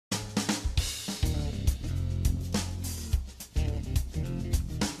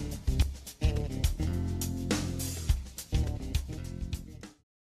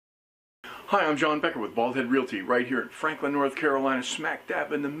Hi, I'm John Becker with Bald Head Realty right here in Franklin, North Carolina, smack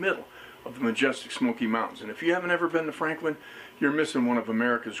dab in the middle of the majestic Smoky Mountains. And if you haven't ever been to Franklin, you're missing one of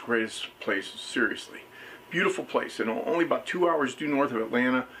America's greatest places, seriously. Beautiful place, and only about 2 hours due north of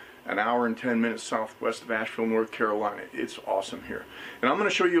Atlanta, an hour and 10 minutes southwest of Asheville, North Carolina. It's awesome here. And I'm going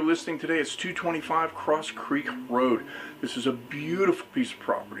to show you a listing today. It's 225 Cross Creek Road. This is a beautiful piece of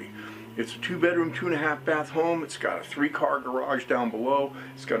property. It's a 2-bedroom, 2.5-bath home. It's got a 3-car garage down below.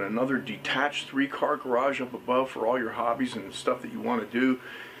 It's got another detached 3-car garage up above for all your hobbies and stuff that you want to do.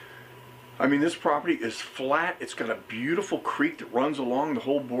 I mean, this property is flat. It's got a beautiful creek that runs along the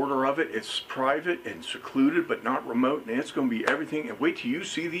whole border of it. It's private and secluded, but not remote, and it's going to be everything. And wait till you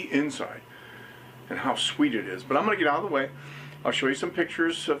see the inside and how sweet it is. But I'm going to get out of the way. I'll show you some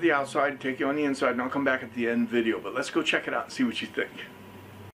pictures of the outside, take you on the inside, and I'll come back at the end video. But let's go check it out and see what you think.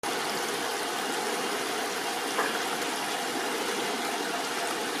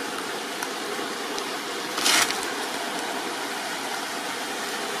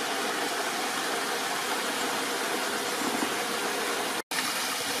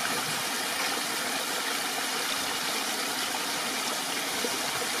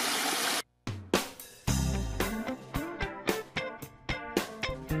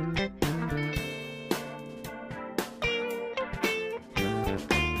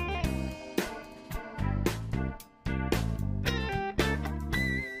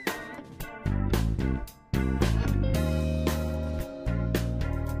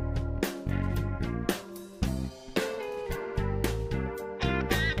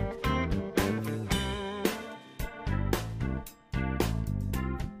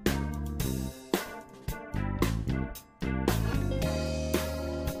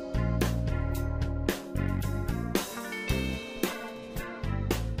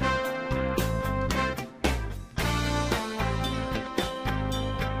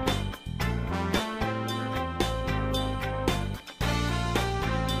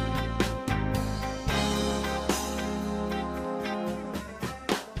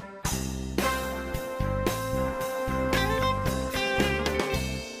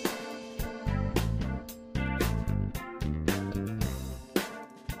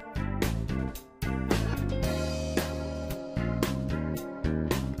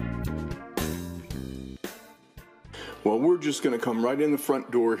 Well, we're just going to come right in the front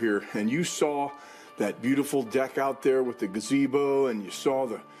door here, and you saw that beautiful deck out there with the gazebo, and you saw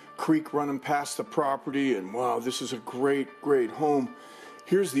the creek running past the property, and wow, this is a great home.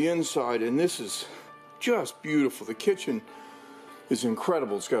 Here's the inside, and this is just beautiful. The kitchen is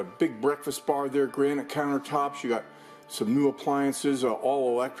incredible. It's got a big breakfast bar there, granite countertops. You got some new appliances, all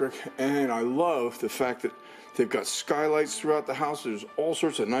electric, and I love the fact that they've got skylights throughout the house. There's all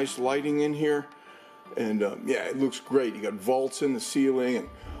sorts of nice lighting in here. And yeah, it looks great. You got vaults in the ceiling and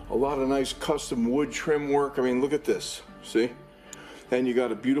a lot of nice custom wood trim work. I mean, look at this, see? And you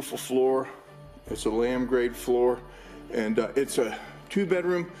got a beautiful floor. It's a lamb grade floor, and it's a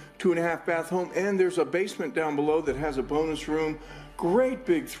 2-bedroom, 2.5-bath home, and there's a basement down below that has a bonus room. Great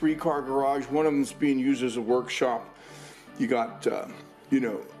big 3-car garage. One of them's being used as a workshop. You got, you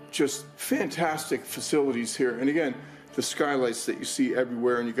know, just fantastic facilities here. And again, the skylights that you see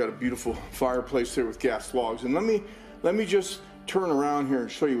everywhere, and you got a beautiful fireplace there with gas logs. And let me just turn around here and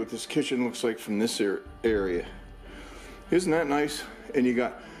show you what this kitchen looks like from this area. Isn't that nice? And you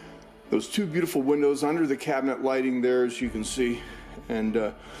got those 2 beautiful windows under the cabinet lighting there, as you can see,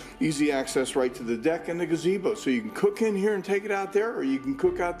 and easy access right to the deck and the gazebo. So you can cook in here and take it out there, or you can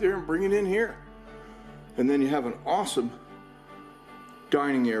cook out there and bring it in here. And then you have an awesome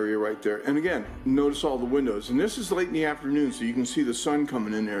dining area right there. And again, notice all the windows, and this is late in the afternoon, so you can see the sun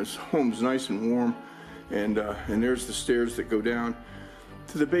coming in there. This home's nice and warm, and there's the stairs that go down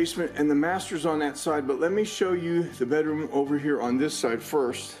to the basement, and the master's on that side. But let me show you the bedroom over here on this side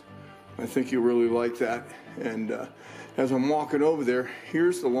first. I think you'll really like that. And as I'm walking over there,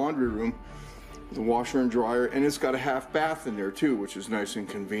 here's the laundry room, the washer and dryer, and it's got a half bath in there too, which is nice and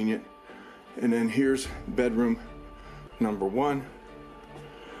convenient. And then here's bedroom number 1.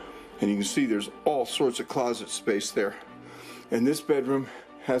 And you can see there's all sorts of closet space there. And this bedroom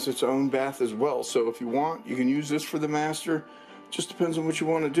has its own bath as well. So if you want, you can use this for the master. Just depends on what you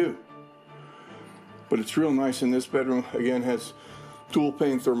want to do. But it's real nice. And this bedroom, again, has dual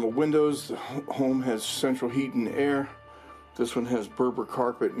pane thermal windows. The home has central heat and air. This one has Berber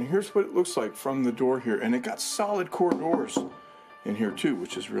carpet. And here's what it looks like from the door here. And it got solid core doors in here too,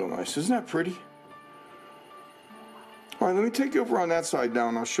 which is real nice. Isn't that pretty? All right, let me take you over on that side now,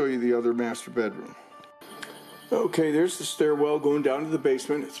 and I'll show you the other master bedroom. Okay, there's the stairwell going down to the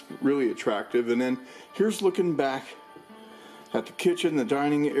basement. It's really attractive. And then here's looking back at the kitchen, the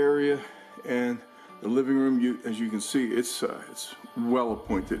dining area, and the living room, as you can see, it's well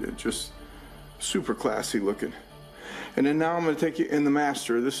appointed and just super classy looking. And then now I'm going to take you in the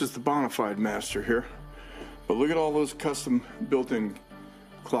master. This is the bona fide master here. But look at all those custom built-in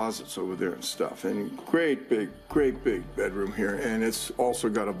closets over there and stuff. And great big bedroom here. And it's also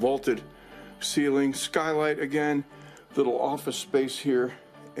got a vaulted ceiling, skylight again, little office space here,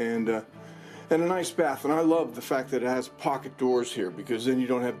 and a nice bath. And I love the fact that it has pocket doors here, because then you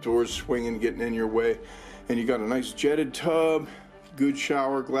don't have doors swinging, getting in your way. And you got a nice jetted tub, good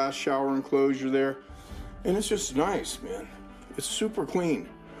shower, glass shower enclosure there. And it's just nice, man. It's super clean.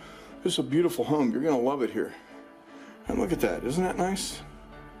 This is a beautiful home. You're gonna love it here. And look at that, isn't that nice?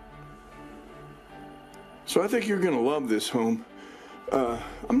 So I think you're gonna love this home.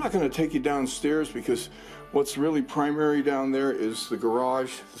 I'm not gonna take you downstairs because what's really primary down there is the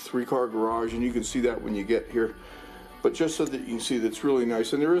garage, the 3-car garage, and you can see that when you get here. But just so that you can see that it's really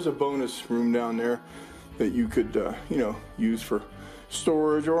nice. And there is a bonus room down there that you could, you know, use for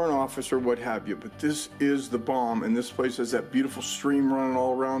storage or an office or what have you. But this is the bomb, and this place has that beautiful stream running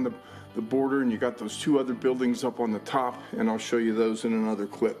all around the border, and you got those 2 other buildings up on the top, and I'll show you those in another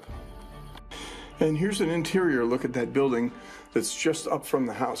clip. And here's an interior look at that building that's just up from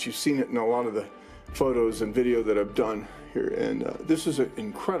the house. You've seen it in a lot of the photos and video that I've done here. And this is an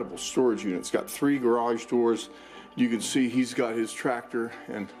incredible storage unit. It's got 3 garage doors. You can see he's got his tractor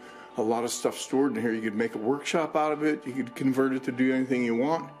and a lot of stuff stored in here. You could make a workshop out of it. You could convert it to do anything you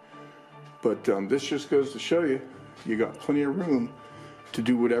want. But this just goes to show you, you got plenty of room to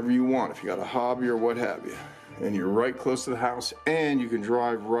do whatever you want if you got a hobby or what have you. And you're right close to the house, and you can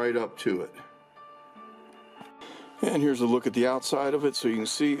drive right up to it. And here's a look at the outside of it so you can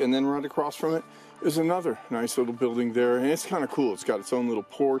see, and then right across from it is another nice little building there, and it's kind of cool. It's got its own little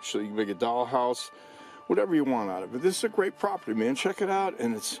porch so you can make a dollhouse, whatever you want out of it. This is a great property, man. Check it out,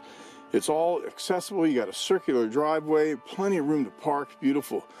 and it's all accessible. You got a circular driveway, plenty of room to park,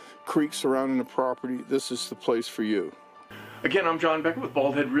 beautiful creek surrounding the property. This is the place for you. Again, I'm John Becker with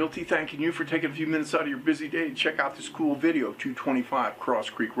Bald Head Realty, thanking you for taking a few minutes out of your busy day to check out this cool video of 225 Cross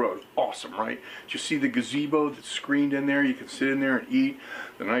Creek Road. Awesome, right? Did you see the gazebo that's screened in there? You can sit in there and eat.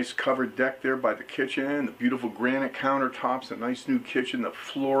 The nice covered deck there by the kitchen, the beautiful granite countertops, the nice new kitchen. The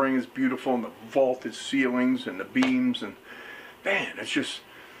flooring is beautiful, and the vaulted ceilings and the beams. And man, it's just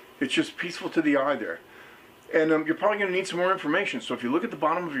peaceful to the eye there. And you're probably going to need some more information. So if you look at the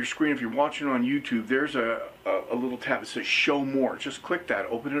bottom of your screen, if you're watching on YouTube, there's a little tab that says Show More. Just click that,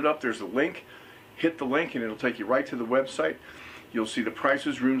 open it up, there's a link, hit the link, and it'll take you right to the website. You'll see the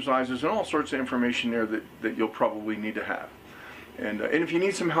prices, room sizes, and all sorts of information there that you'll probably need to have. And if you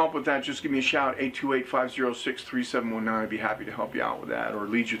need some help with that, just give me a shout, 828-506-3719. I'd be happy to help you out with that, or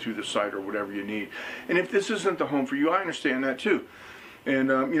lead you through the site, or whatever you need. And if this isn't the home for you, I understand that too. And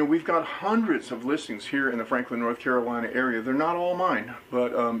you know, we've got hundreds of listings here in the Franklin, North Carolina area. They're not all mine,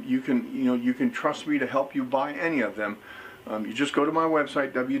 but you can trust me to help you buy any of them. You just go to my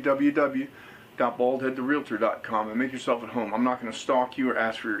website, www.baldheadtherealtor.com, and make yourself at home. I'm not going to stalk you or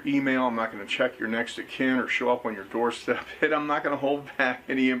ask for your email. I'm not going to check your next of kin or show up on your doorstep. And I'm not going to hold back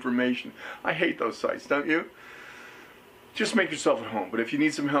any information. I hate those sites, don't you? Just make yourself at home. But if you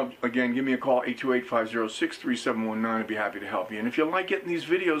need some help, again, give me a call, 828-506-3719. I'd be happy to help you. And if you like getting these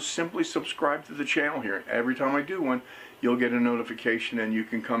videos, simply subscribe to the channel here. Every time I do one, you'll get a notification, and you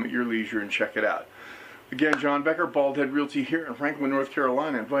can come at your leisure and check it out. Again, John Becker, Bald Head Realty here in Franklin, North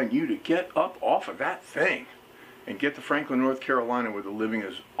Carolina, inviting you to get up off of that thing and get to Franklin, North Carolina, where the living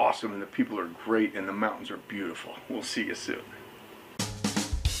is awesome and the people are great and the mountains are beautiful. We'll see you soon.